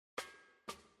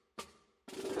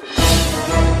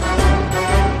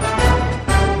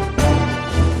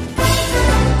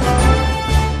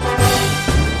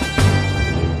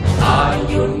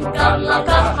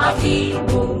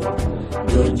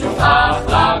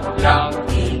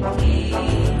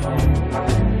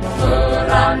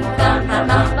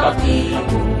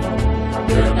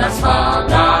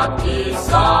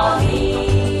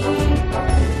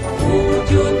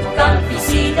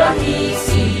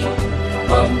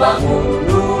membangun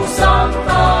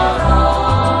Nusantara.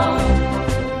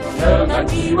 Dengan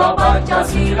jiwa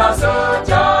Pancasila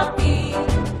sejati,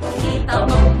 kita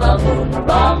membangun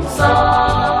bangsa.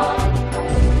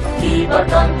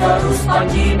 Kibarkan terus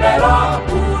panji merah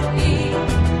putih,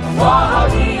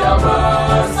 bahagia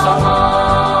bersama.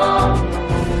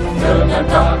 Dengan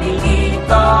kami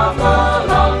kita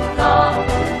melangkah,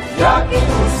 yakin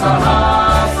usaha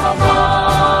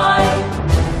sampai.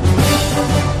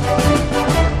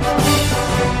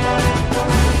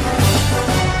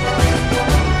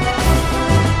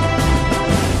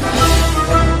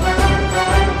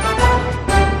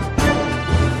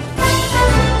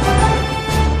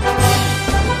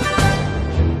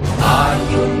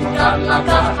 Ayunkan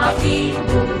langkah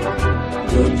hatimu,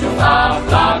 junjung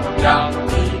akhlak yang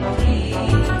tinggi.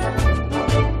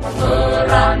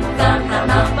 Perankan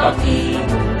anak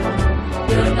baktimu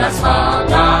dengan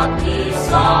semangat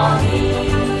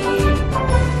Islami.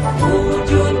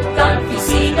 Wujudkan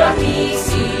visi dan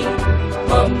misi,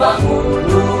 membangun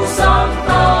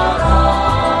Nusantara.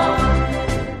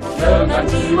 Dengan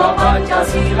jiwa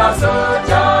Pancasila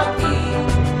sejati,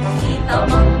 kita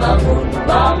membangun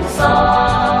bangsa.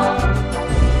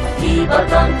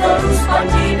 Kibarkan terus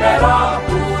panji merah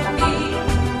putih,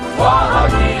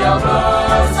 bahagia bersama.